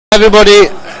Everybody,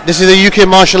 this is the UK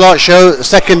Martial Arts Show, the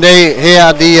second day here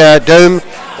at the Dome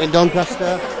in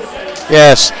Doncaster.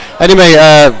 Yes, anyway,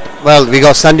 well, we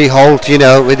got Sandy Holt, you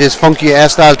know, with his funky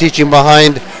hairstyle teaching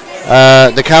behind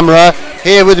the camera.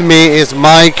 Here with me is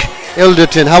Mike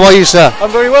Ilderton. How are you, sir?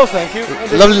 I'm very well, thank you.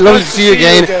 Lovely to see you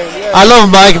again. Yeah. I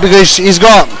love Mike because he's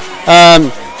got,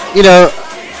 you know,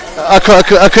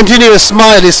 a continuous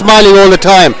smile. He's smiling all the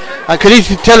time. And can you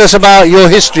tell us about your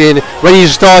history and when you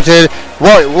started,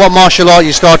 what martial art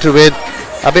you started with?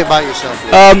 A bit about yourself.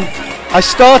 I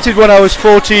started when I was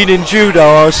 14 in judo.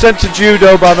 I was sent to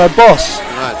judo by my boss.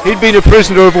 Right. He'd been a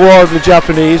prisoner of war of the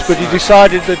Japanese, but he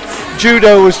decided that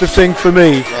judo was the thing for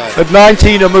me. Right. At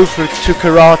 19 I moved to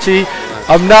karate. Right.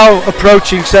 I'm now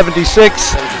approaching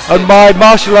 76 and my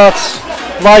martial arts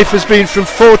life has been from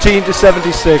 14 to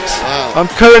 76. Wow. I'm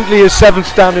currently a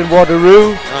 7th dan in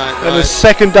Wadaroo and a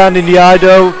 2nd dan in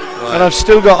Iaido, and I've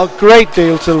still got a great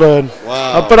deal to learn.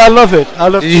 Wow. But I love it.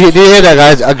 Do you hear that,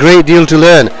 guys? A great deal to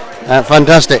learn.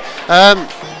 Fantastic.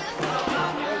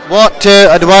 What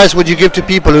advice would you give to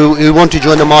people who want to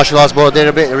join the martial arts but they're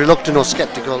a bit reluctant or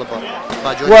skeptical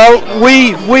about joining? Well,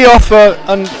 we offer,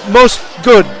 and most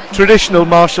good traditional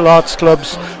martial arts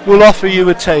clubs will offer you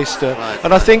a taster,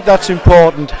 and I think that's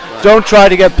important. Don't try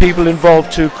to get people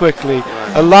involved too quickly.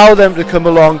 Allow them to come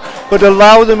along, but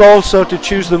allow them also to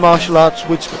choose the martial arts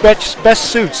which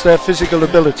best suits their physical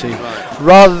ability,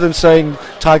 rather than saying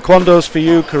taekwondo's for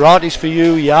you, karate's for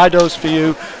you, iaido's for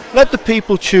you. Let the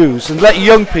people choose, and let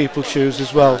young people choose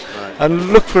as well,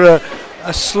 and look for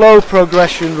a slow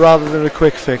progression rather than a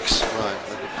quick fix.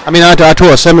 I mean, I taught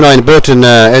a seminar in Burton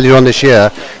earlier on this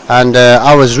year, and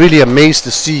I was really amazed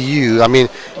to see you. I mean,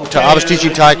 I was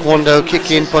teaching taekwondo,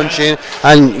 kicking, punching,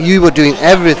 and you were doing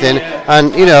everything,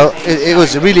 and you know, it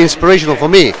was really inspirational for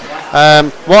me.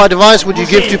 What advice would you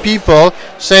give to people,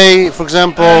 say, for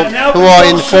example, who are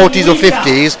in 40s or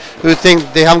 50s, who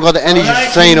think they haven't got the energy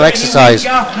to train or exercise?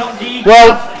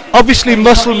 Well, obviously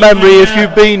muscle memory, if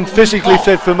you've been physically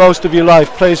fit for most of your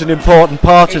life, plays an important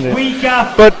part in it.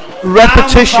 But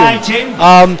repetition,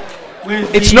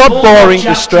 it's not boring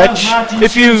to stretch.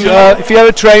 If you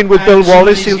ever train with Bill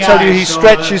Wallace, he'll tell you he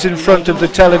stretches in front of the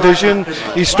television,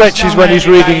 he stretches when he's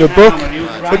reading a book.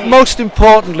 But most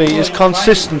importantly is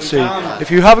consistency. If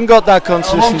you haven't got that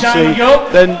consistency,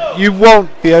 then you won't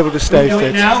be able to stay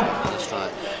fit. That's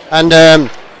right. And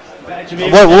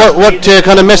what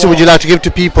kind of message would you like to give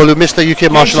to people who missed the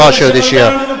UK Martial Arts Show this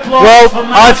year? Well,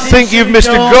 I think you've missed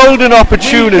a golden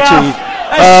opportunity.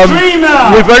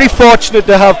 We're very fortunate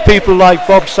to have people like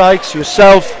Bob Sykes,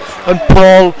 yourself and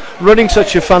Paul running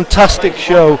such a fantastic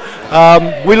show.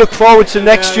 We look forward to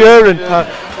next year and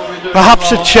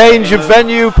perhaps a change of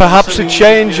venue, perhaps a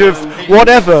change of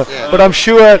whatever, but I'm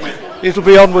sure it'll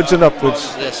be onwards and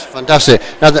upwards. Yes, fantastic.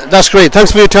 Now that's great.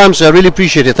 Thanks for your time, sir. I really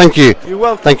appreciate it. Thank you. You're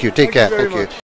welcome. Thank you. Take care. Thank you.